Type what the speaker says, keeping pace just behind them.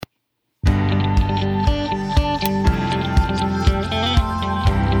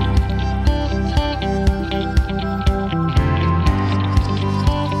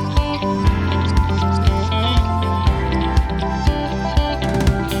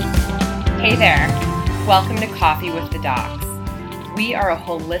Hey there. Welcome to Coffee with the Docs. We are a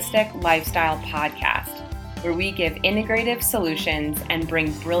holistic lifestyle podcast where we give integrative solutions and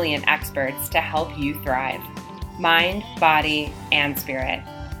bring brilliant experts to help you thrive, mind, body, and spirit.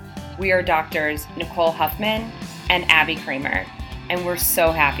 We are doctors Nicole Huffman and Abby Kramer, and we're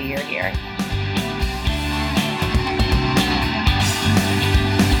so happy you're here.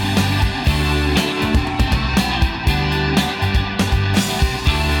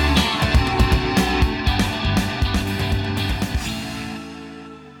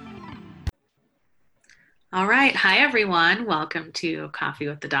 All right. Hi, everyone. Welcome to Coffee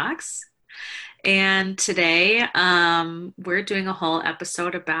with the Docs. And today we're doing a whole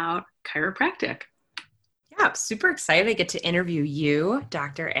episode about chiropractic. Yeah, super excited to get to interview you,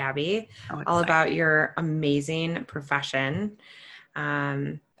 Dr. Abby, all about your amazing profession.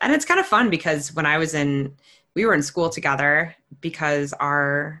 And it's kind of fun because when we were in school together because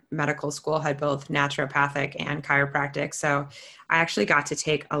our medical school had both naturopathic and chiropractic. So I actually got to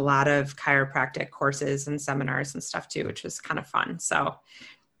take a lot of chiropractic courses and seminars and stuff too, which was kind of fun. So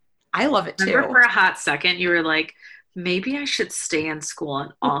I love it too. Remember for a hot second, you were like, maybe I should stay in school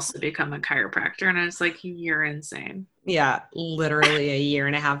and also become a chiropractor. And I was like, you're insane. Yeah, literally a year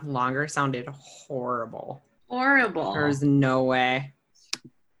and a half longer sounded horrible. Horrible. There's no way.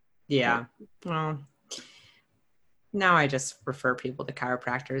 Yeah. Well, now I just refer people to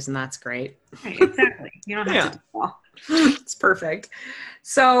chiropractors and that's great. Right, exactly. You don't have to do well. It's perfect.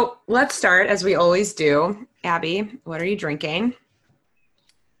 So let's start as we always do. Abby, what are you drinking?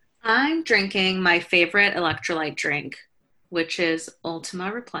 I'm drinking my favorite electrolyte drink, which is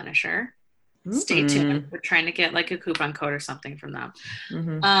Ultima Replenisher. Mm-hmm. Stay tuned. We're trying to get like a coupon code or something from them.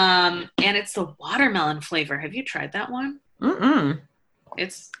 Mm-hmm. And it's the watermelon flavor. Have you tried that one? Mm-mm.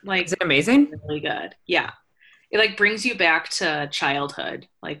 It's like, is it amazing? Really good. Yeah. It like brings you back to childhood.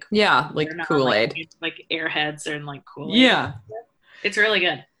 Like, yeah, like Kool-Aid. Like Airheads and like Kool-Aid. Yeah. It's really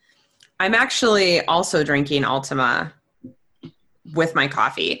good. I'm actually also drinking Ultima with my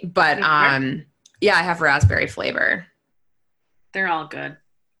coffee, but yeah, I have raspberry flavor. They're all good.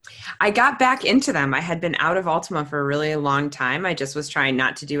 I got back into them. I had been out of Ultima for a really long time. I just was trying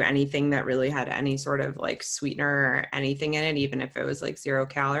not to do anything that really had any sort of like sweetener or anything in it, even if it was like 0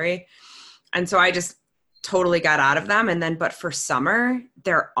 calorie. And so I just totally got out of them. And then, but for summer,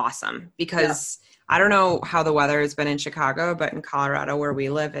 they're awesome because I don't know how the weather has been in Chicago, but in Colorado where we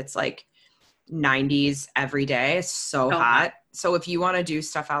live, it's like 90s every day. It's so hot. So if you want to do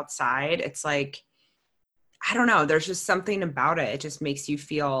stuff outside, it's like, I don't know, there's just something about it. It just makes you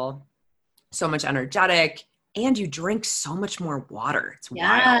feel so much energetic and you drink so much more water. It's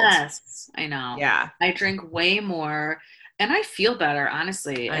wild. Yes, I know. Yeah. I drink way more and I feel better,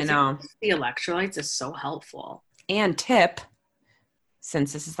 honestly. I know. The electrolytes is so helpful. And tip,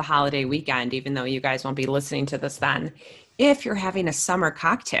 since this is the holiday weekend, even though you guys won't be listening to this then, if you're having a summer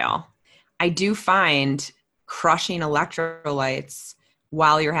cocktail, I do find crushing electrolytes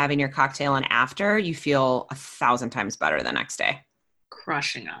while you're having your cocktail and after, you feel 1,000 times better the next day.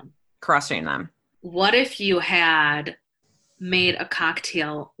 Crushing them. What if you had made a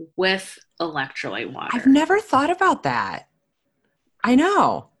cocktail with electrolyte water? I've never thought about that. I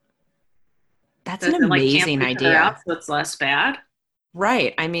know. That's an amazing idea. So it's less bad.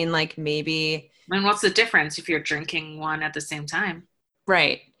 Right. I mean, like maybe. And what's the difference if you're drinking one at the same time?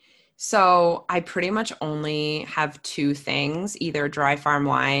 Right. So I pretty much only have 2 things, either dry farm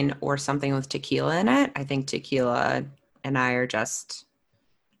wine or something with tequila in it. I think tequila and I are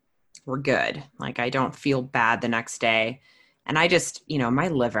we're good. Like I don't feel bad the next day. And I just, my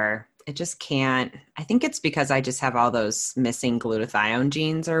liver, it just can't, I think it's because I just have all those missing glutathione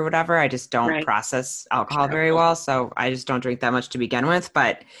genes or whatever. I just don't process alcohol very well. So I just don't drink that much to begin with.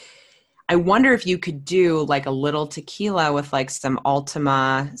 But I wonder if you could do like a little tequila with like some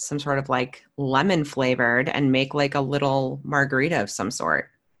Ultima, some sort of like lemon flavored and make like a little margarita of some sort.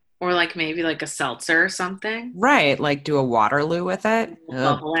 Or like maybe like a seltzer or something. Right. Like do a Waterloo with it.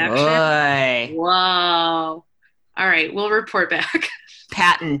 Bubble action. Whoa. All right. We'll report back.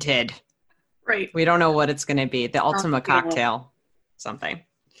 Patented. Right. We don't know what it's going to be. The Ultima cocktail. Something.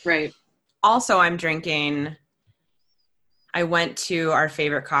 Right. Also, I'm drinking... I went to our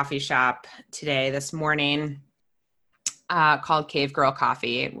favorite coffee shop this morning, called Cave Girl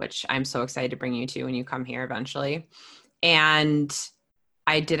Coffee, which I'm so excited to bring you to when you come here eventually. And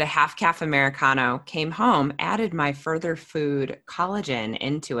I did a half calf Americano, came home, added my Further Food collagen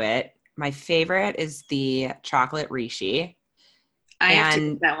into it. My favorite is the chocolate Rishi. I have to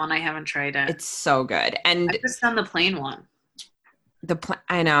get that one. I haven't tried it. It's so good. And I've just done the plain one.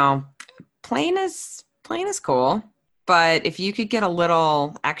 I know. Plain is cool. but if you could get a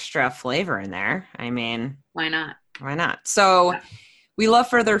little extra flavor in there, I mean, why not? Why not? So we love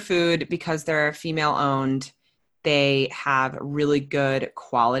Further Food because they're female owned. They have really good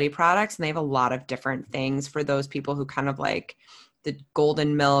quality products, and they have a lot of different things for those people who kind of like the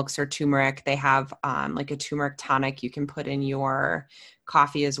golden milks or turmeric. They have like a turmeric tonic you can put in your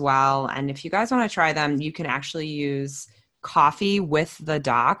coffee as well. And if you guys want to try them, you can actually use coffee with the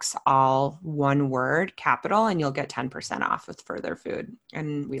docs, all one word, capital, and you'll get 10% off with Further Food.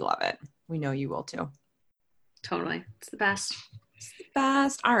 And we love it. We know you will too. Totally. It's the best. It's the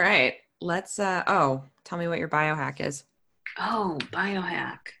best. All right. Let's, tell me what your biohack is. Oh,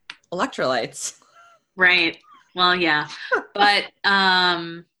 biohack. Electrolytes. Right. Well, yeah. But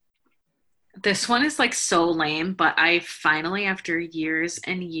this one is like so lame, but I finally, after years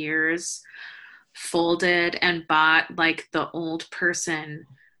and years, folded and bought like the old person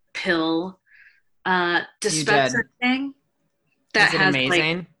pill dispenser thing that is it has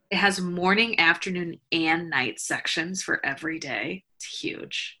amazing? like it has morning, afternoon, and night sections for every day. It's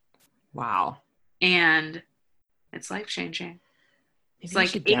huge. Wow. And it's life-changing. It's like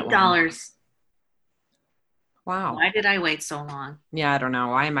 $8. Wow. Why did I wait so long? Yeah, I don't know.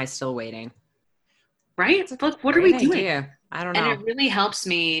 Why am I still waiting? Right? Look, what are we doing? Idea. I don't know. And it really helps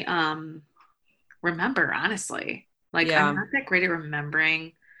me remember, honestly. Like, I'm not that great at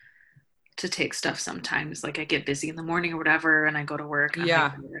remembering to take stuff sometimes. Like, I get busy in the morning or whatever, and I go to work. And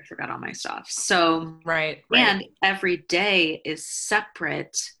I forgot all my stuff. So, right. And every day is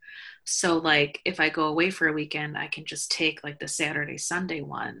separate. So, like, if I go away for a weekend, I can just take, like, the Saturday, Sunday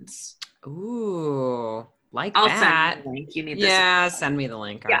ones. Ooh, I'll send you the link. You need this. Yeah, send me the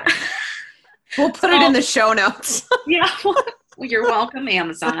link. Yeah. Right. We'll put it in the show notes. Yeah. Well, you're welcome,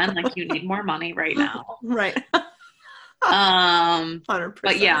 Amazon. Like, you need more money right now. Right. 100%.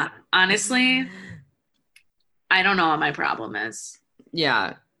 But yeah, honestly, I don't know what my problem is.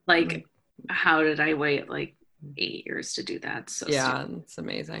 Yeah. Like, how did I wait like 8 years to do that? So yeah, it's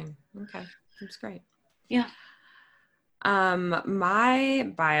amazing. Okay. That's great. Yeah.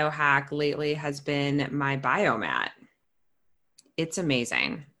 My biohack lately has been my biomat. It's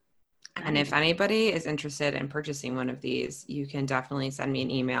amazing. Nice. And if anybody is interested in purchasing one of these, you can definitely send me an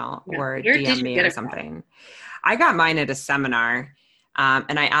email or DM me or something. I got mine at a seminar.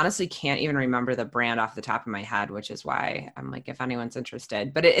 And I honestly can't even remember the brand off the top of my head, which is why I'm like, if anyone's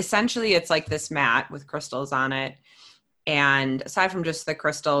interested. But essentially, it's like this mat with crystals on it. And aside from just the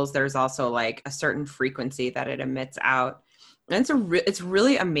crystals, there's also like a certain frequency that it emits out. And it's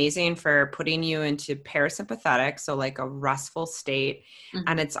really amazing for putting you into parasympathetic, so like a restful state. Mm-hmm.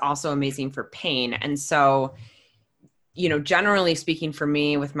 And it's also amazing for pain. And so, you know, generally speaking for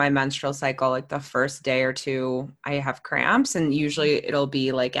me with my menstrual cycle, like the first day or two, I have cramps, and usually it'll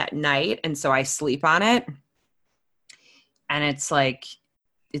be like at night. And so I sleep on it. And it's like,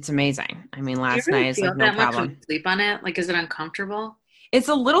 it's amazing. I mean, last night is like no problem. When you sleep on it? Like, is it uncomfortable? It's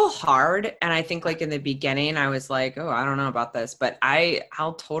a little hard. And I think like in the beginning, I was like, oh, I don't know about this, but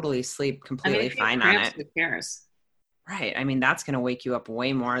I'll totally sleep completely fine on it. Who cares? Right. I mean, that's going to wake you up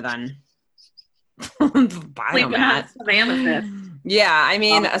way more than biomat. Yeah. I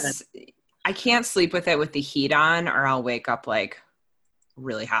mean, I can't sleep with it with the heat on, or I'll wake up like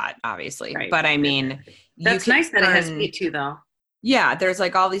really hot, obviously. Right. But I mean, that's nice that it has heat too, though. Yeah. There's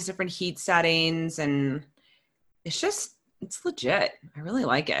like all these different heat settings, and it's legit. I really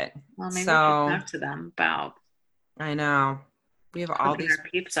like it. Well, maybe we can talk to them about. I know. We have all these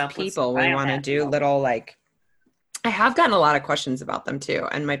people we want to do little like. I have gotten a lot of questions about them too,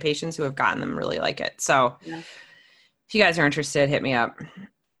 and my patients who have gotten them really like it. So, if you guys are interested, hit me up.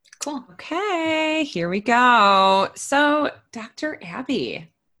 Cool. Okay, here we go. So, Dr.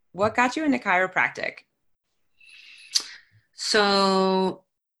 Abby, what got you into chiropractic? So,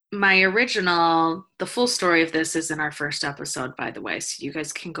 the full story of this is in our first episode, by the way, so you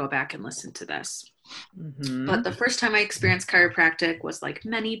guys can go back and listen to this. Mm-hmm. But the first time I experienced chiropractic was like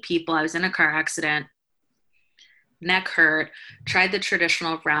many people. I was in a car accident, neck hurt, tried the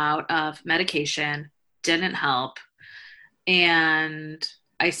traditional route of medication, didn't help, and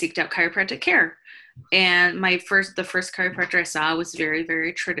I seeked out chiropractic care. And the first chiropractor I saw was very,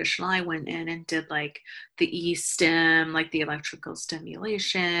 very traditional. I went in and did like the E-stim, like the electrical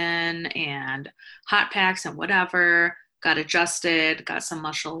stimulation and hot packs and whatever, got adjusted, got some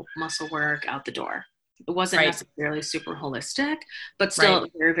muscle work, out the door. It wasn't necessarily super holistic, but still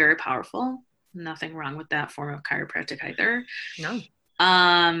very, very powerful. Nothing wrong with that form of chiropractic either. No.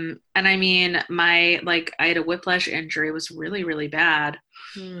 And I mean, I had a whiplash injury. It was really, really bad.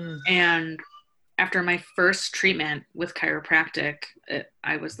 And after my first treatment with chiropractic,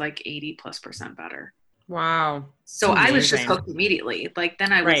 I was like 80+% better. Wow. It's So I was just amazing. hooked immediately. Like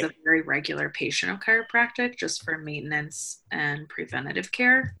then I was Right. a very regular patient of chiropractic just for maintenance and preventative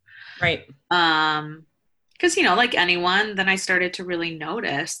care. Right. Because like anyone, then I started to really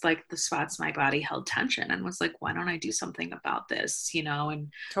notice like the spots my body held tension and was like, why don't I do something about this? And my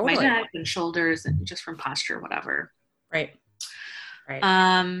Totally. neck and shoulders and just from posture, whatever. Right.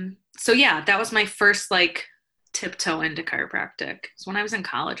 Right. So yeah, that was my first like tiptoe into chiropractic. It's when I was in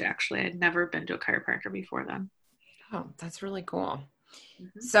college, actually. I'd never been to a chiropractor before then. Oh, that's really cool.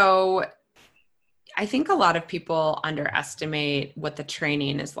 Mm-hmm. So I think a lot of people underestimate what the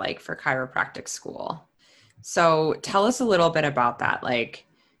training is like for chiropractic school. So tell us a little bit about that. Like,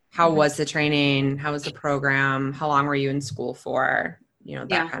 how was the training? How was the program? How long were you in school for? That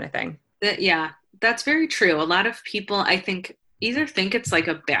Yeah. kind of thing. Yeah, that's very true. A lot of people, I think, either think it's like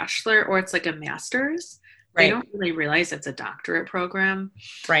a bachelor or it's like a master's. They Right. don't really realize it's a doctorate program.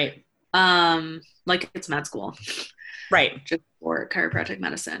 Right. Like it's med school, Right. just for chiropractic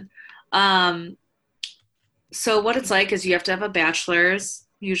medicine. So what it's like is you have to have a bachelor's,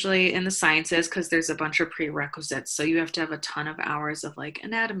 usually in the sciences, because there's a bunch of prerequisites. So you have to have a ton of hours of like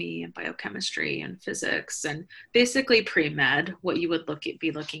anatomy and biochemistry and physics and basically pre-med, what you would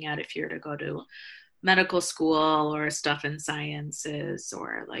be looking at if you were to go to medical school or stuff in sciences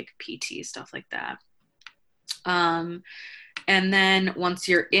or like PT, stuff like that. And then once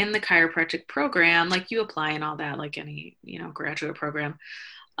you're in the chiropractic program, like you apply and all that, like any, graduate program,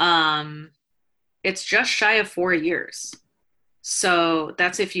 it's just shy of 4 years. So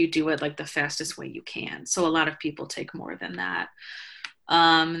that's if you do it like the fastest way you can. So a lot of people take more than that.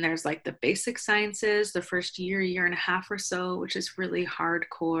 And there's like the basic sciences, the first year and a half or so, which is really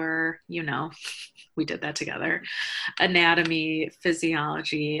hardcore. We did that together. Anatomy,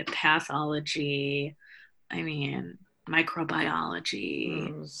 physiology, pathology,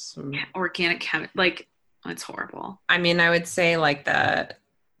 microbiology, organic chemistry. Like, it's horrible. I would say like the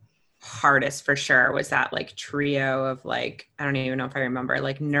hardest for sure was that like trio of like, I don't even know if I remember,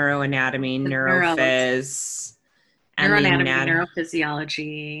 like neuroanatomy, neurophys, and neuroanatomy,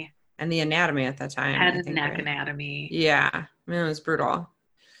 neurophysiology, and the anatomy at that time. Head and neck anatomy. Yeah. It was brutal.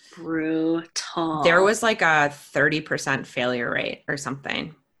 Brutal. There was like a 30% failure rate or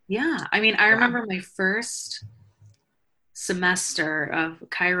something. Yeah. I remember my first semester of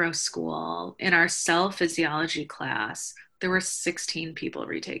chiro school in our cell physiology class, there were 16 people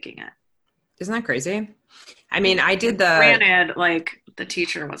retaking it. Isn't that crazy? I did the... Granted, like, the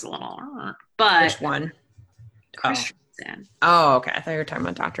teacher was a little... But... Which one? Christensen. Oh, okay. I thought you were talking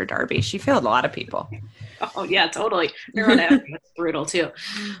about Dr. Darby. She failed a lot of people. Oh, yeah, totally. It's brutal, too.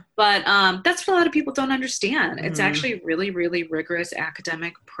 But that's what a lot of people don't understand. It's actually a really, really rigorous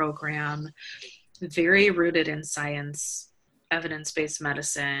academic program, very rooted in science, evidence-based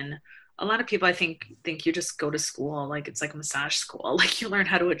medicine. A lot of people, I think you just go to school like it's like massage school. Like you learn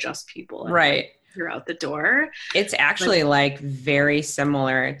how to adjust people. And right. You're out the door. It's actually like very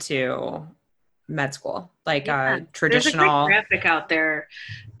similar to med school, like traditional. There's a great graphic out there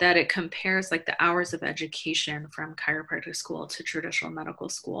that it compares like the hours of education from chiropractic school to traditional medical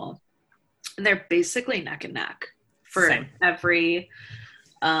school. And they're basically neck and neck for every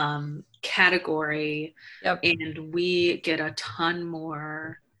category. Yep. And we get a ton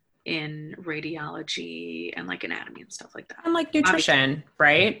more in radiology and like anatomy and stuff like that. And like nutrition,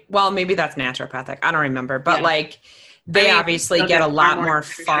 right? Well, maybe that's naturopathic. I don't remember. But like they obviously get a lot more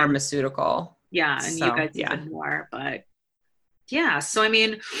pharmaceutical. Yeah. And you guys even more. But yeah. So,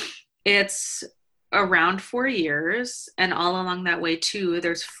 it's around 4 years. And all along that way too,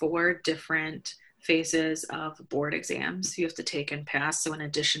 there's 4 different phases of board exams you have to take and pass. So in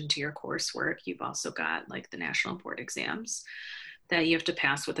addition to your coursework, you've also got like the national board exams that you have to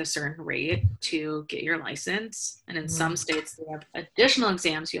pass with a certain rate to get your license. And in some states, they have additional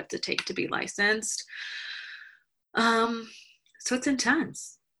exams you have to take to be licensed. So it's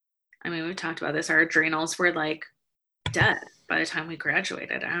intense. We talked about this. Our adrenals were like dead by the time we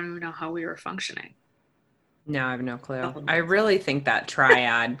graduated. I don't even know how we were functioning. No, I have no clue. I really think that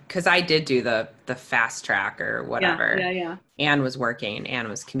triad, because I did do the fast track or whatever. Yeah. Anne was working, Anne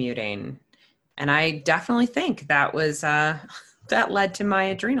was commuting. And I definitely think that was... that led to my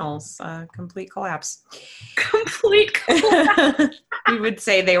adrenals complete collapse. Complete collapse. We would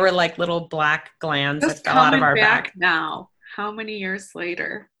say they were like little black glands that fell out of our back. Now, how many years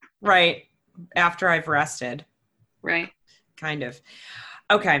later? Right. After I've rested. Right. Kind of.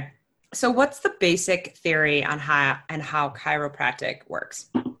 Okay. So what's the basic theory on how chiropractic works?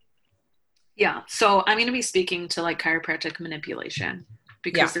 Yeah. So I'm going to be speaking to like chiropractic manipulation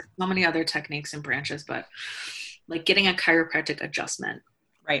because there's so many other techniques and branches, but like getting a chiropractic adjustment.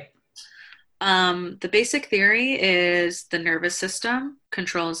 Right. The basic theory is the nervous system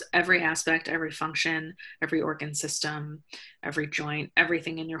controls every aspect, every function, every organ system, every joint,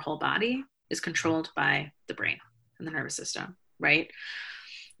 everything in your whole body is controlled by the brain and the nervous system, right?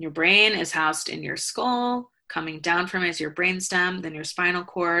 Your brain is housed in your skull. Coming down from it is your brainstem, then your spinal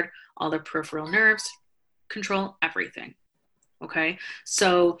cord, all the peripheral nerves control everything. Okay,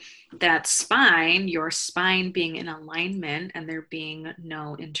 so that spine, your spine being in alignment and there being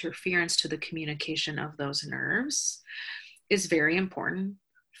no interference to the communication of those nerves is very important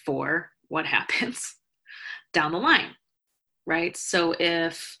for what happens down the line, right? So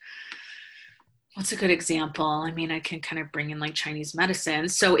what's a good example? I mean, I can kind of bring in like Chinese medicine.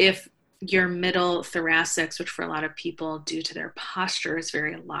 So if your middle thoracics, which for a lot of people due to their posture is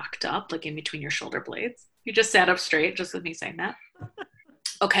very locked up, like in between your shoulder blades, you just sat up straight, just with me saying that.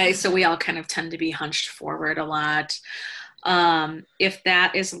 Okay, so we all kind of tend to be hunched forward a lot. If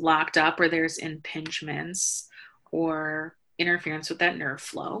that is locked up or there's impingements or interference with that nerve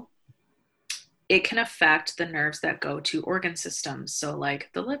flow, it can affect the nerves that go to organ systems. So like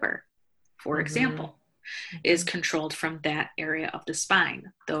the liver, for example, is controlled from that area of the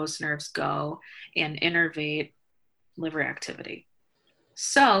spine. Those nerves go and innervate liver activity.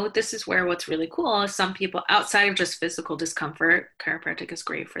 So this is where what's really cool is some people, outside of just physical discomfort, chiropractic is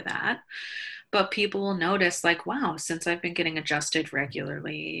great for that, but people will notice like, wow, since I've been getting adjusted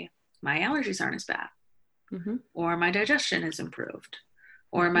regularly, my allergies aren't as bad, or my digestion is improved,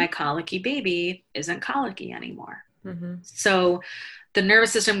 or my colicky baby isn't colicky anymore. So the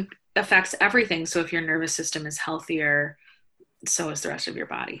nervous system affects everything. So if your nervous system is healthier, so is the rest of your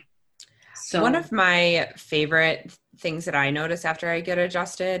body. So one of my favorite things that I notice after I get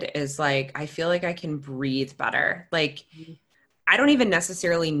adjusted is like, I feel like I can breathe better. Like, I don't even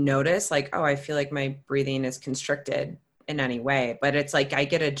necessarily notice like, oh, I feel like my breathing is constricted in any way, but it's like I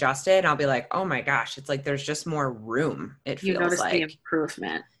get adjusted and I'll be like, oh my gosh, it's like there's just more room. It feels you notice like the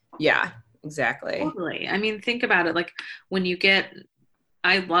improvement. Yeah, exactly. Totally. I mean, think about it. Like when you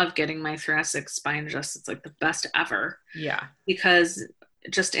I love getting my thoracic spine adjusted. It's like the best ever. Yeah. Because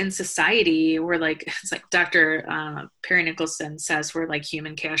just in society, we're like, it's like Dr. Perry Nicholson says, we're like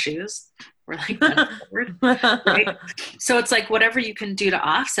human cashews. We're like, right? So it's like whatever you can do to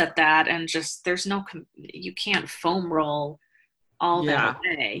offset that, and just you can't foam roll all that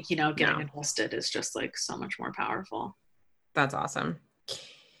away. Getting adjusted is just like so much more powerful. That's awesome.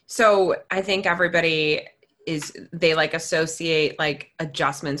 So I think everybody they like associate like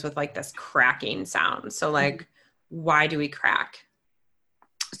adjustments with like this cracking sound. So like, why do we crack?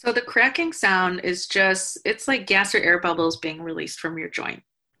 So the cracking sound is it's like gas or air bubbles being released from your joint.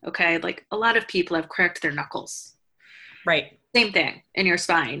 Okay. Like a lot of people have cracked their knuckles. Right. Same thing in your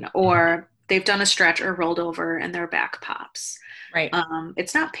spine, or they've done a stretch or rolled over and their back pops. Right.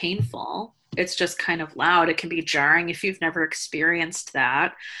 It's not painful. It's just kind of loud. It can be jarring if you've never experienced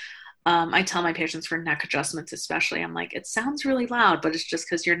that. I tell my patients for neck adjustments, especially, I'm like, it sounds really loud, but it's just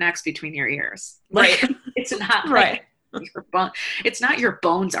because your neck's between your ears. Like, right. It's not right. It's not your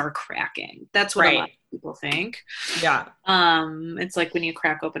bones are cracking. That's what a lot of people think. Yeah. It's like when you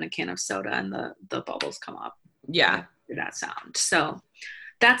crack open a can of soda and the bubbles come up. Yeah. That sound. So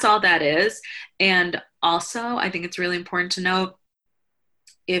that's all that is. And also, I think it's really important to note,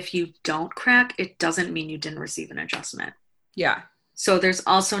 if you don't crack, it doesn't mean you didn't receive an adjustment. Yeah. So there's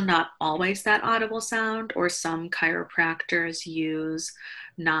also not always that audible sound, or some chiropractors use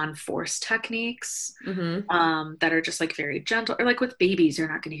non-force techniques that are just like very gentle, or like with babies, you're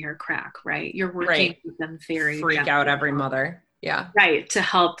not going to hear a crack, right? You're working with them very freak gently. Out every mother. Yeah. Right. To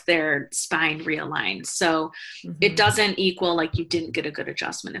help their spine realign. So it doesn't equal like you didn't get a good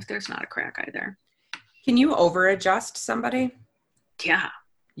adjustment if there's not a crack either. Can you over adjust somebody? Yeah.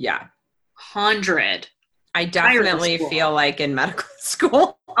 Yeah. 100. I definitely feel like in medical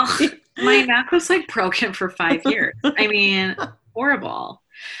school. My neck was like broken for 5 years. I mean, horrible.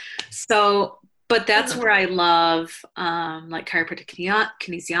 So, but that's where I love like chiropractic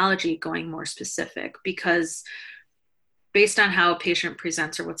kinesiology going more specific, because based on how a patient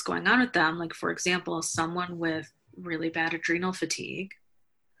presents or what's going on with them, like for example, someone with really bad adrenal fatigue,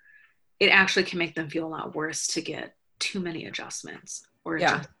 it actually can make them feel a lot worse to get too many adjustments or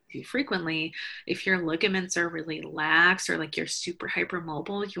adjust too frequently. If your ligaments are really lax or like you're super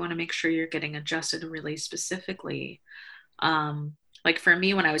hypermobile, you want to make sure you're getting adjusted really specifically. Like for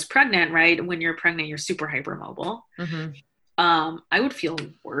me, when I was pregnant, right? When you're pregnant, you're super hypermobile. I would feel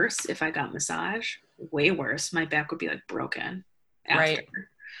worse if I got massage, way worse. My back would be like broken after.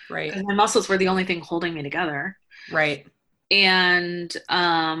 Right. Because my muscles were the only thing holding me together. Right. And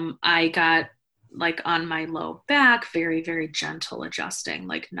I got like on my low back, very, very gentle adjusting,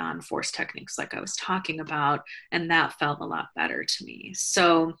 like non-force techniques like I was talking about. And that felt a lot better to me.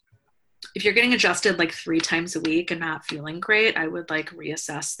 So if you're getting adjusted like 3 times a week and not feeling great, I would like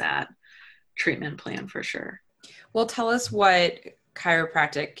reassess that treatment plan for sure. Well, tell us what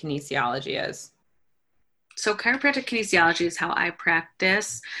chiropractic kinesiology is. So chiropractic kinesiology is how I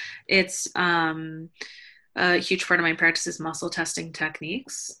practice. It's a huge part of my practice is muscle testing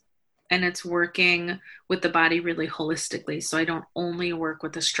techniques. And it's working with the body really holistically. So I don't only work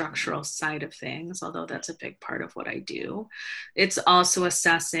with the structural side of things, although that's a big part of what I do. It's also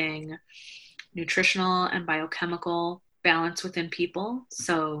assessing nutritional and biochemical balance within people.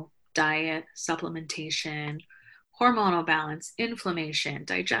 So diet, supplementation, hormonal balance, inflammation,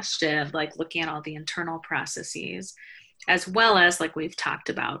 digestion, like looking at all the internal processes, as well as, like we've talked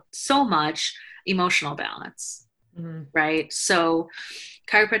about so much, emotional balance, right? So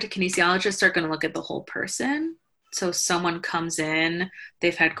chiropractic kinesiologists are going to look at the whole person. So someone comes in,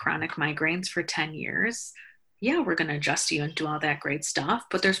 they've had chronic migraines for 10 years. Yeah, we're going to adjust you and do all that great stuff,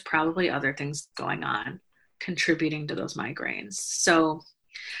 but there's probably other things going on contributing to those migraines. So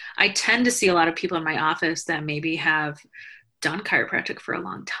I tend to see a lot of people in my office that maybe have done chiropractic for a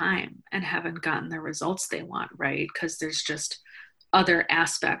long time and haven't gotten the results they want, right? Because there's just other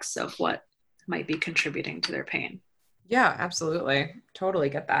aspects of what might be contributing to their pain. Yeah, absolutely. Totally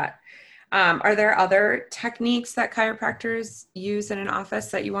get that. Are there other techniques that chiropractors use in an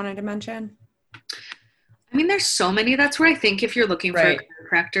office that you wanted to mention? I mean, there's so many. That's where I think if you're looking for Right. a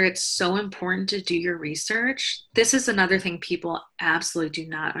chiropractor, it's so important to do your research. This is another thing people absolutely do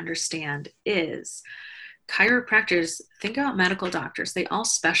not understand is chiropractors, think about medical doctors, they all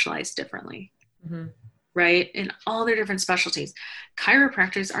specialize differently, right? In all their different specialties.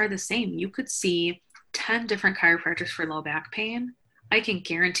 Chiropractors are the same. You could see 10 different chiropractors for low back pain. I can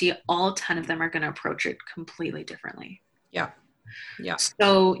guarantee all 10 of them are going to approach it completely differently. Yeah. Yeah.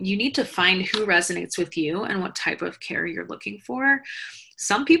 So you need to find who resonates with you and what type of care you're looking for.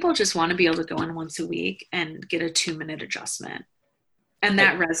 Some people just want to be able to go in once a week and get a 2-minute adjustment. And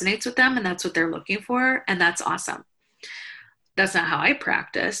that resonates with them and that's what they're looking for. And that's awesome. That's not how I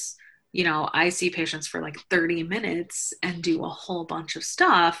practice. You know, I see patients for like 30 minutes and do a whole bunch of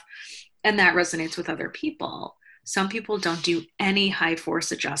stuff. And that resonates with other people. Some people don't do any high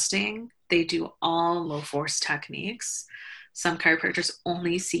force adjusting. They do all low force techniques. Some chiropractors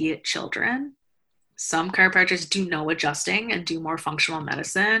only see children. Some chiropractors do no adjusting and do more functional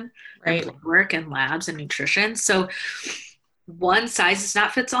medicine and blood work and labs and nutrition. So one size does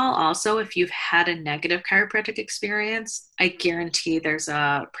not fits all. Also, if you've had a negative chiropractic experience, I guarantee there's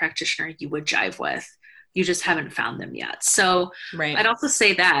a practitioner you would jive with. You just haven't found them yet. So I'd also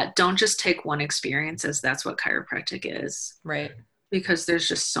say that don't just take one experience as that's what chiropractic is. Right. Because there's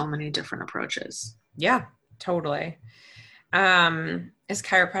just so many different approaches. Yeah, totally. Is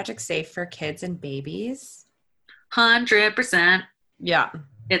chiropractic safe for kids and babies? 100%. Yeah.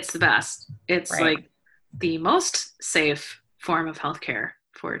 It's the best. It's like the most safe form of healthcare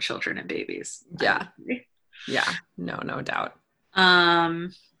for children and babies. Yeah. Yeah. No doubt.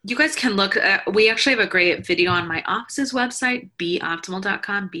 You guys can look at, we actually have a great video on my office's website,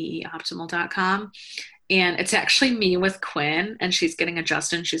 beoptimal.com, beoptimal.com. And it's actually me with Quinn and she's getting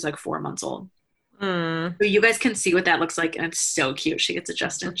adjusted and she's like 4 months old. So you guys can see what that looks like. And it's so cute. She gets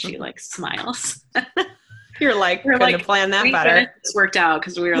adjusted and she like smiles. You're like, we're like, plan that better. It's worked out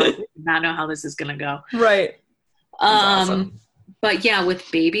because we were like, we did not know how this is going to go. Right. Awesome. But yeah,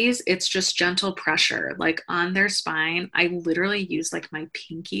 with babies, it's just gentle pressure, like on their spine. I literally use like my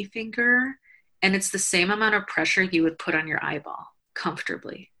pinky finger and it's the same amount of pressure you would put on your eyeball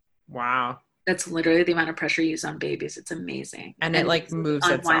comfortably. Wow. That's literally the amount of pressure you use on babies. It's amazing. And it like moves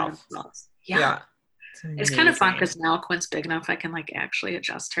itself. Yeah. It's kind of fun because now Quinn's big enough I can like actually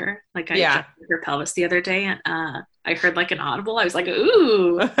adjust her. Like I adjusted her pelvis the other day and I heard like an audible. I was like,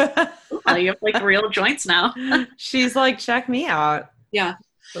 ooh, you have like real joints now. She's like, check me out. Yeah.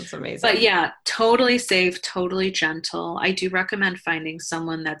 That's amazing. But yeah, totally safe, totally gentle. I do recommend finding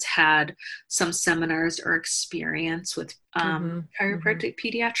someone that's had some seminars or experience with chiropractic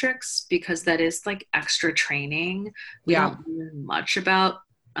pediatrics because that is like extra training. We don't learn much about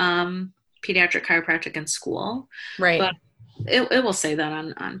pediatric chiropractic in school. Right. But it will say that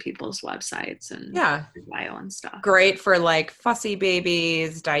on people's websites and bio and stuff. Great for like fussy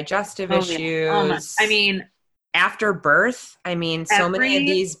babies, digestive issues. Yeah. I mean, after birth, I mean, so many of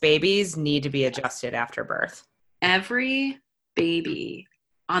these babies need to be adjusted after birth. Every baby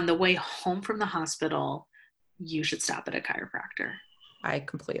on the way home from the hospital, you should stop at a chiropractor. I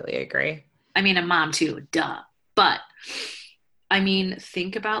completely agree. I mean, a mom too, duh. But I mean,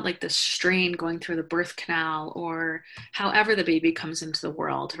 think about like the strain going through the birth canal or however the baby comes into the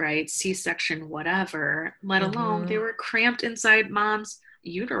world, right? C-section, whatever, let alone they were cramped inside mom's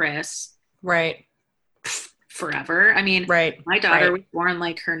uterus Right. forever. I mean, Right. my daughter Right. was born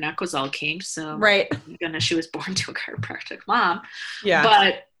like her neck was all kinked. So, Right. thank goodness she was born to a chiropractic mom. Yeah.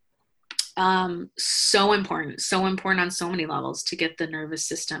 But so important on so many levels to get the nervous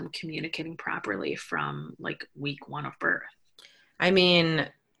system communicating properly from like week one of birth. I mean,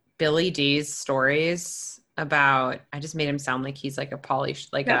 Billy D's stories about, I just made him sound like he's like a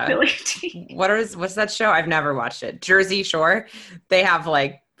polished, like That a, Billy D. what's that show? I've never watched it. Jersey Shore. They have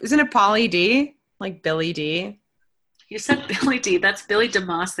like, isn't it Polly D? Like Billy D? You said Billy D. That's Billy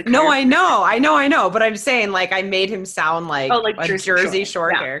DeMoss, the No, I chiropractor. know. But I'm saying like I made him sound Oh, like like a Jersey Shore. Jersey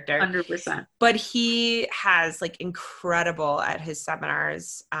Shore Yeah, character. 100%. But he has like incredible at his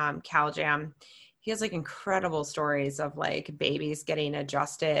seminars, Cal Jam. He has like incredible stories of like babies getting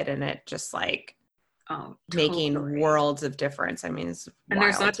adjusted and it just like making worlds of difference. I mean, it's and wild.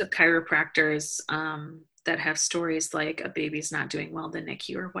 there's lots of chiropractors that have stories like a baby's not doing well in the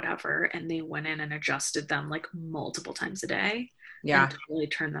NICU or whatever, and they went in and adjusted them like multiple times a day and totally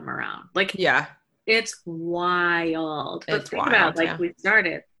turned them around. Like, yeah, it's wild. But think about like we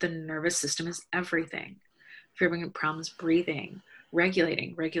started, the nervous system is everything. If you're having problems breathing,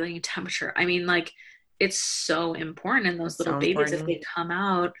 regulating temperature. I mean, like, it's so important. And those little babies, if they come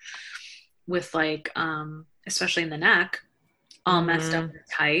out with like, especially in the neck, all messed up and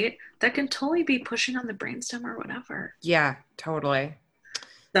tight, that can totally be pushing on the brainstem or whatever. Yeah, totally.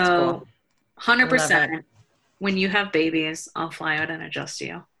 So, 100%. When you have babies, I'll fly out and adjust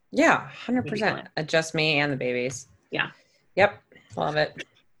you. Yeah, 100%. Adjust me and the babies. Yeah. Yep. Love it.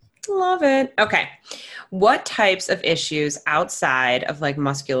 Love it. Okay. What types of issues outside of like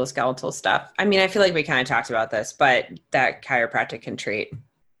musculoskeletal stuff? I mean, I feel like we kind of talked about this, but that chiropractic can treat.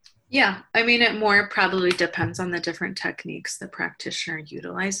 Yeah. I mean, it more probably depends on the different techniques the practitioner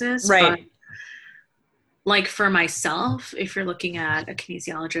utilizes. Right. But like for myself, if you're looking at a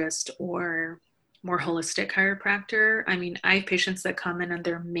kinesiologist or more holistic chiropractor, I mean, I have patients that come in and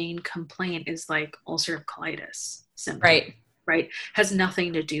their main complaint is like ulcerative colitis symptoms. Right. Has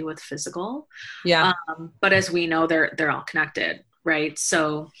nothing to do with physical. Yeah. But as we know, they're all connected. Right.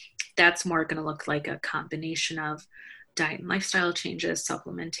 So that's more going to look like a combination of diet and lifestyle changes,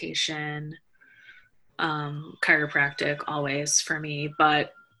 supplementation, chiropractic always for me,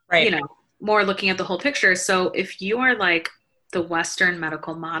 but you know, more looking at the whole picture. So if you are like, the Western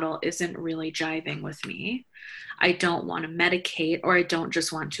medical model isn't really jiving with me, I don't want to medicate, or I don't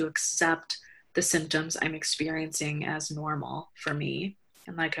just want to accept the symptoms I'm experiencing as normal for me,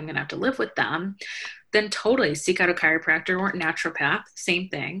 and like I'm going to have to live with them, then totally seek out a chiropractor or naturopath, same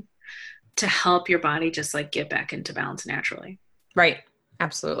thing, to help your body just like get back into balance naturally. Right.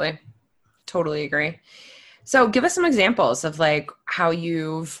 Absolutely. Totally agree. So give us some examples of like how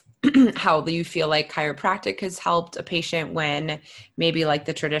you feel like chiropractic has helped a patient when maybe like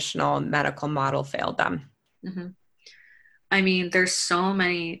the traditional medical model failed them. Mm-hmm. I mean, there's so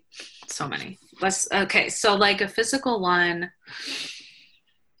many. Okay. So like a physical one,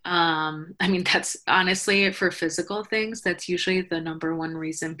 I mean, that's honestly for physical things, that's usually the number one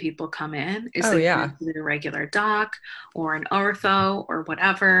reason people come in is a regular doc or an ortho or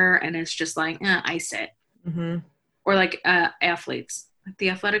whatever. And it's just like, ice it. Mm-hmm. Or like athletes, like the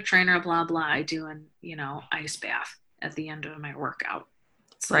athletic trainer, blah, blah, I do an, ice bath at the end of my workout.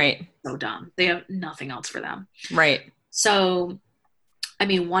 It's like so dumb. They have nothing else for them. Right. So, I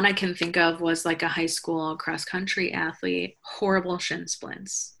mean, one I can think of was like a high school cross country athlete, horrible shin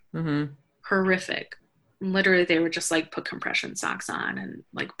splints, horrific. Literally, they would just like put compression socks on and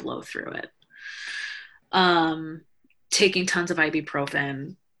like blow through it. Taking tons of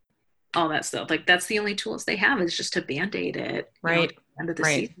ibuprofen, all that stuff. Like that's the only tools they have is just to band-aid it. Right. End of the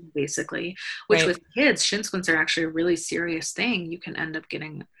season, basically. Which with kids, shin splints are actually a really serious thing. You can end up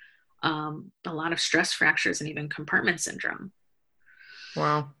getting a lot of stress fractures and even compartment syndrome.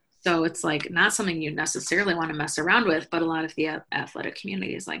 Wow. So it's like not something you necessarily want to mess around with, but a lot of the athletic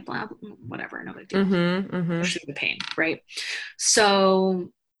community is like, blah, whatever, no big deal. Push through the pain, right?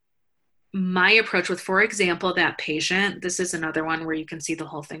 So my approach with, for example, that patient, this is another one where you can see the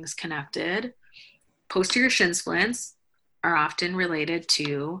whole thing's connected. Posterior shin splints are often related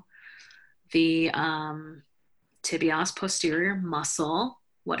to the tibialis posterior muscle.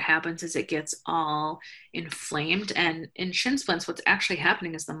 What happens is it gets all inflamed, and in shin splints, what's actually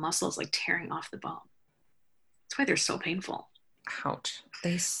happening is the muscle is like tearing off the bone. That's why they're so painful. Ouch.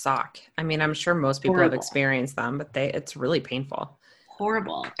 They suck. I mean, I'm sure most people have experienced them, but it's really painful.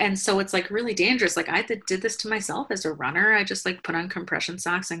 horrible. And so it's like really dangerous. Like I did this to myself as a runner. I just like put on compression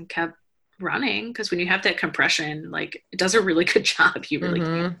socks and kept running, because when you have that compression, like it does a really good job. You really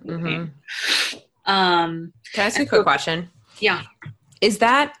can't do pain. Can I ask you a quick question? Yeah. Is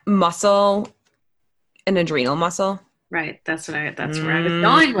that muscle an adrenal muscle? Right. That's where I was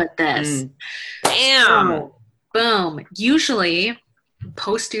going with this. Damn. So, boom. Usually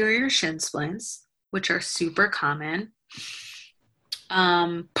posterior shin splints, which are super common.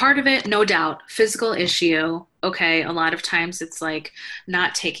 Part of it, no doubt, physical issue. Okay, a lot of times it's like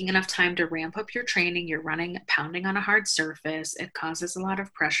not taking enough time to ramp up your training. You're running, pounding on a hard surface. It causes a lot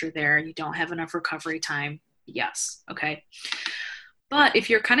of pressure there. You don't have enough recovery time. Yes. Okay. But if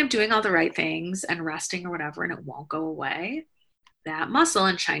you're kind of doing all the right things and resting or whatever, and it won't go away, that muscle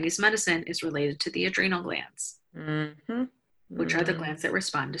in Chinese medicine is related to the adrenal glands, which are the glands that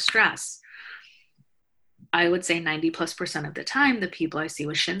respond to stress. I would say 90+% of the time, the people I see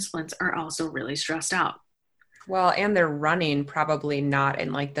with shin splints are also really stressed out. Well, and they're running probably not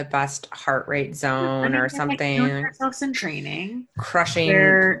in like the best heart rate zone or something. Like themselves in training,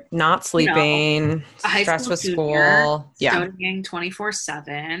 crushing, not sleeping, stressed with school, studying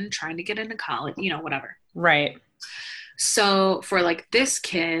 24/7, trying to get into college, whatever. Right. So for like this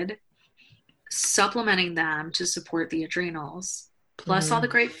kid, supplementing them to support the adrenals, plus all the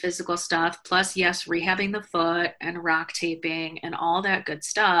great physical stuff, plus yes, rehabbing the foot and rock taping and all that good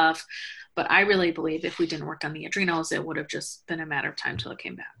stuff. But I really believe if we didn't work on the adrenals, it would have just been a matter of time till it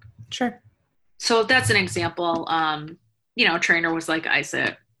came back. Sure. So that's an example. Trainer was like,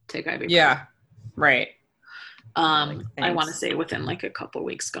 Isaac, take ibuprofen. Yeah. Right. I want to say within like a couple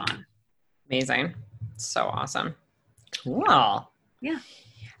weeks gone. Amazing. So awesome. Cool. Yeah.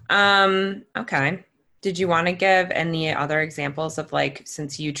 Okay. Did you want to give any other examples of like,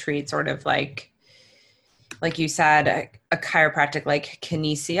 since you treat sort of like you said, a chiropractic, like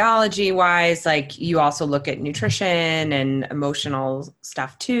kinesiology wise, like you also look at nutrition and emotional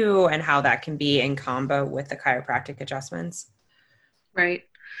stuff too, and how that can be in combo with the chiropractic adjustments? Right.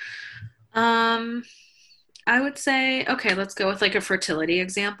 I would say, okay, let's go with like a fertility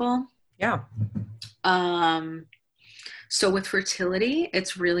example. Yeah. So with fertility,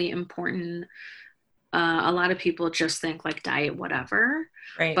 it's really important. A lot of people just think like diet, whatever,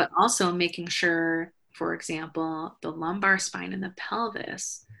 right. But also making sure, for example, the lumbar spine and the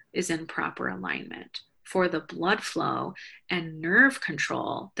pelvis is in proper alignment for the blood flow and nerve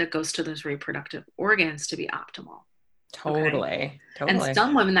control that goes to those reproductive organs to be optimal. Totally. Okay? Totally. And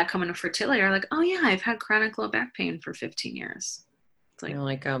some women that come into fertility are like, oh yeah, I've had chronic low back pain for 15 years. It's like, you're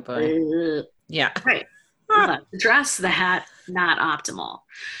like, oh boy. Yeah. Right. Let's address that, not optimal.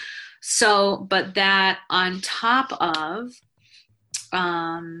 So, but that on top of,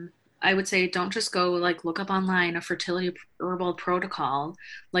 I would say don't just go like look up online a fertility herbal protocol,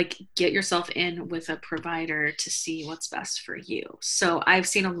 like get yourself in with a provider to see what's best for you. So I've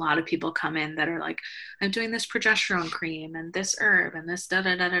seen a lot of people come in that are like, I'm doing this progesterone cream and this herb and this da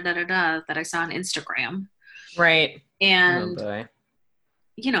da da da da da da that I saw on Instagram. Right. And, and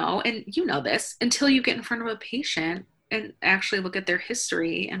this until you get in front of a patient and actually look at their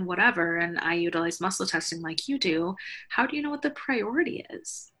history and whatever. And I utilize muscle testing like you do. How do you know what the priority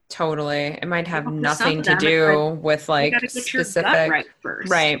is? Totally. It might have nothing to do with like specific. Right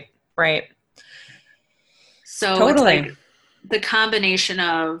first. Right. So totally. It's like the combination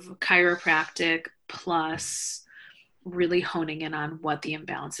of chiropractic plus really honing in on what the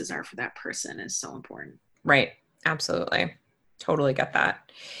imbalances are for that person is so important. Right. Absolutely. Totally get that.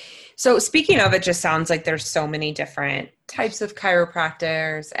 So speaking of, it just sounds like there's so many different types of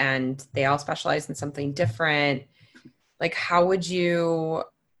chiropractors and they all specialize in something different. Like how would you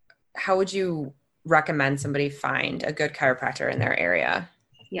recommend somebody find a good chiropractor in their area?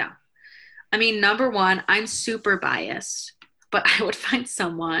 Yeah. I mean, number one, I'm super biased, but I would find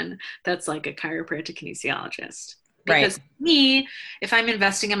someone that's like a chiropractic kinesiologist. Because me, if I'm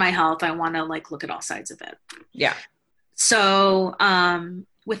investing in my health, I want to like look at all sides of it. Yeah. So,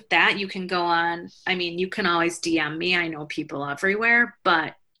 with that, you can go on, you can always DM me. I know people everywhere,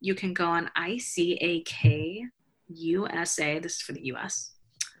 but you can go on ICAKUSA, this is for the US,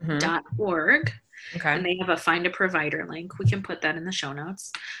 .org. Okay. And they have a find a provider link. We can put that in the show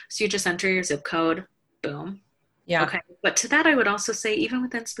notes. So you just enter your zip code, boom. Yeah. Okay. But to that, I would also say, even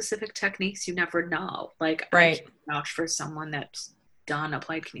within specific techniques, you never know. Like, I can vouch for someone that's done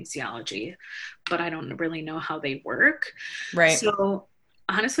applied kinesiology, but I don't really know how they work. Right. So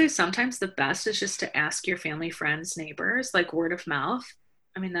honestly, sometimes the best is just to ask your family, friends, neighbors, like word of mouth.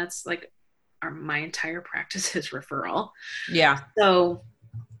 That's like my entire practice is referral. Yeah. So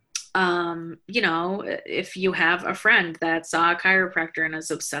If you have a friend that saw a chiropractor and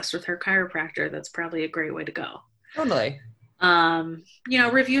is obsessed with her chiropractor, that's probably a great way to go. Totally.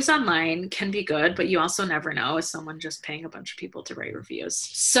 Reviews online can be good, but you also never know. Is someone just paying a bunch of people to write reviews?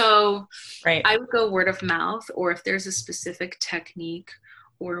 So right. I would go word of mouth, or if there's a specific technique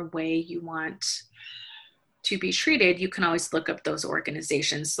or way you want to be treated, you can always look up those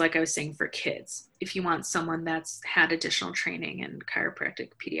organizations. Like I was saying, for kids, if you want someone that's had additional training in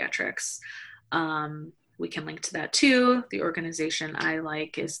chiropractic pediatrics, we can link to that too. The organization I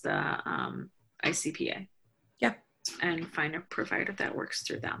like is the ICPA. Yeah. And find a provider that works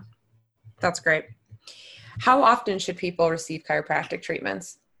through them. That's great. How often should people receive chiropractic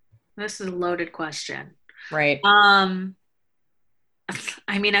treatments? This is a loaded question. Right.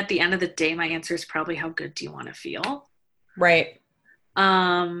 At the end of the day, my answer is probably how good do you want to feel? Right.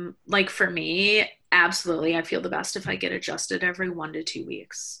 Like for me, absolutely. I feel the best if I get adjusted every 1 to 2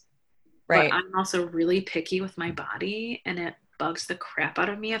 weeks. Right. But I'm also really picky with my body, and it bugs the crap out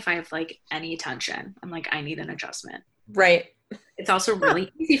of me if I have like any tension. I'm like, I need an adjustment. Right. It's also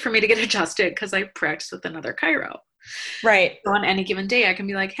really easy for me to get adjusted because I practice with another chiro. Right. So on any given day, I can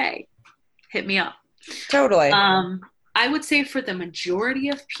be like, hey, hit me up. Totally. I would say for the majority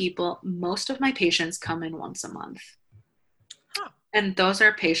of people, most of my patients come in once a month. Huh. And those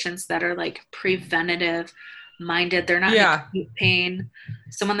are patients that are like preventative minded. They're not in acute pain.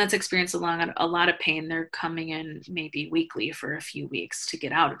 Someone that's experienced a lot of pain, they're coming in maybe weekly for a few weeks to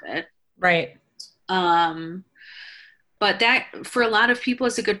get out of it. Right. But that for a lot of people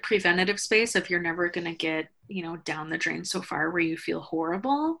is a good preventative space. If you're never going to get, down the drain so far where you feel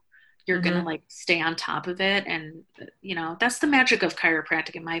horrible, you're going to like stay on top of it. And, that's the magic of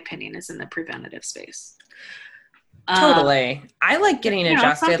chiropractic, in my opinion, is in the preventative space. Totally. I like getting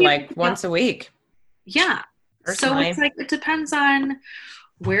adjusted like once a week. Yeah. Personally. So it's like, it depends on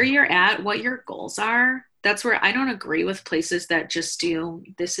where you're at, what your goals are. That's where I don't agree with places that just do,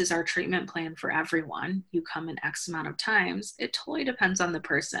 this is our treatment plan for everyone. You come in X amount of times. It totally depends on the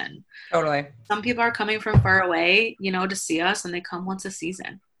person. Totally. Some people are coming from far away, to see us, and they come once a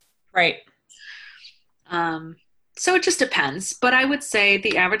season. Right. So it just depends. But I would say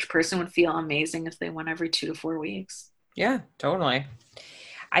the average person would feel amazing if they went every 2 to 4 weeks. Yeah, totally.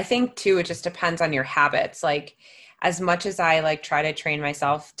 I think too, it just depends on your habits. Like as much as I like try to train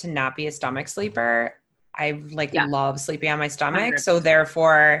myself to not be a stomach sleeper, I love sleeping on my stomach. 100%. So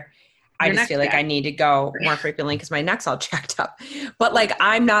therefore I just feel like I need to go more frequently because my neck's all checked up. But like,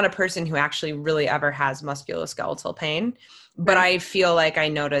 I'm not a person who actually really ever has musculoskeletal pain, but I feel like I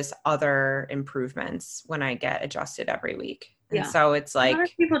notice other improvements when I get adjusted every week. And so it's like, a lot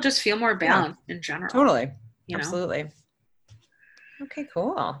of people just feel more balanced in general. Totally. Absolutely. Okay,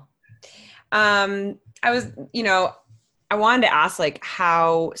 cool. I wanted to ask like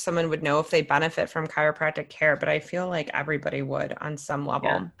how someone would know if they benefit from chiropractic care, but I feel like everybody would on some level.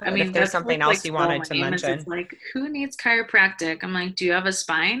 Yeah. But if there's something else you wanted to mention. It's like, who needs chiropractic? I'm like, do you have a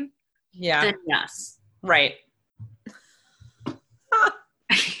spine? Yeah. Then yes. Right.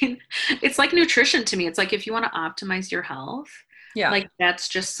 It's like nutrition to me. It's like if you want to optimize your health, like that's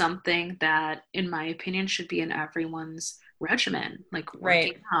just something that, in my opinion, should be in everyone's regimen. Like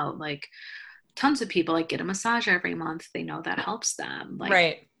working out, like tons of people like get a massage every month. They know that helps them.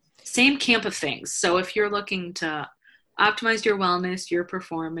 Like same camp of things. So if you're looking to optimize your wellness, your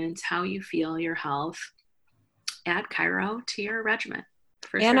performance, how you feel, your health, add chiro to your regimen.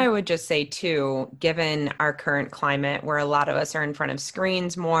 And I would just say too, given our current climate where a lot of us are in front of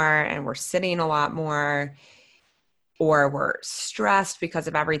screens more and we're sitting a lot more, or we're stressed because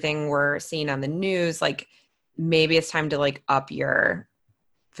of everything we're seeing on the news, like maybe it's time to like up your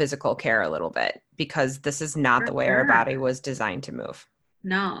physical care a little bit, because this is not the way our body was designed to move.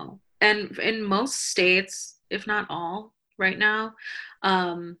 No. And in most states, if not all right now,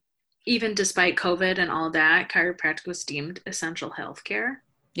 even despite COVID and all that, chiropractic was deemed essential health care.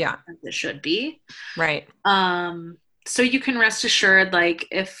 Yeah. As it should be. Right. So you can rest assured, like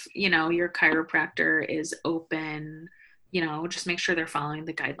if, your chiropractor is open, just make sure they're following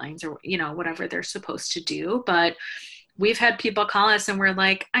the guidelines or, whatever they're supposed to do. But we've had people call us and we're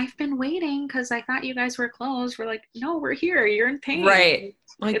like, I've been waiting because I thought you guys were closed. We're like, no, we're here. You're in pain. Right.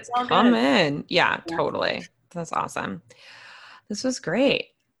 Like, it's all come good. in. Yeah, totally. That's awesome. This was great.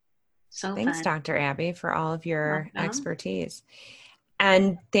 So thanks, fun. Dr. Abby, for all of your expertise.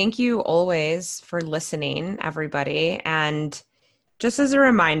 And thank you always for listening, everybody. And just as a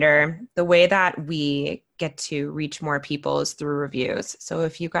reminder, the way that we get to reach more people is through reviews. So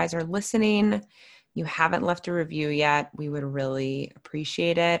if you guys are listening, you haven't left a review yet, we would really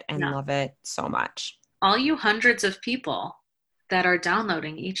appreciate it and love it so much. All you hundreds of people that are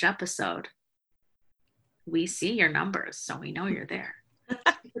downloading each episode, we see your numbers, so we know you're there.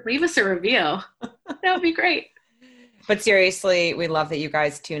 Leave us a review. That would be great. But seriously, we love that you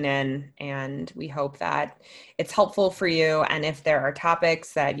guys tune in, and we hope that it's helpful for you. And if there are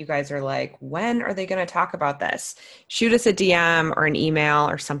topics that you guys are like, when are they going to talk about this? Shoot us a DM or an email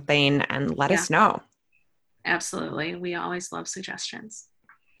or something and let us know. Absolutely. We always love suggestions.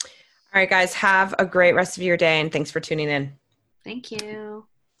 All right, guys, have a great rest of your day, and thanks for tuning in. Thank you.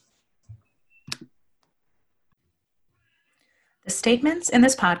 The statements in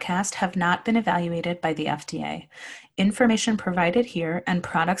this podcast have not been evaluated by the FDA. Information provided here and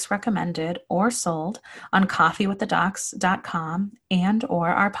products recommended or sold on coffeewiththedocs.com and or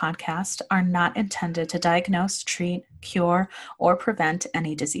our podcast are not intended to diagnose, treat, cure, or prevent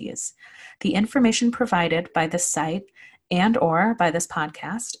any disease. The information provided by this site and or by this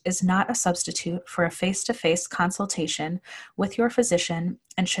podcast is not a substitute for a face-to-face consultation with your physician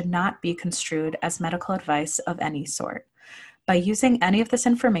and should not be construed as medical advice of any sort. By using any of this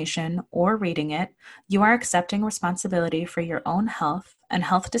information or reading it, you are accepting responsibility for your own health and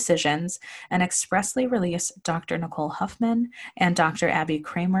health decisions and expressly release Dr. Nicole Huffman and Dr. Abby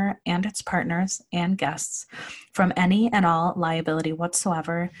Kramer and its partners and guests from any and all liability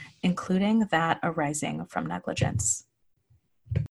whatsoever, including that arising from negligence.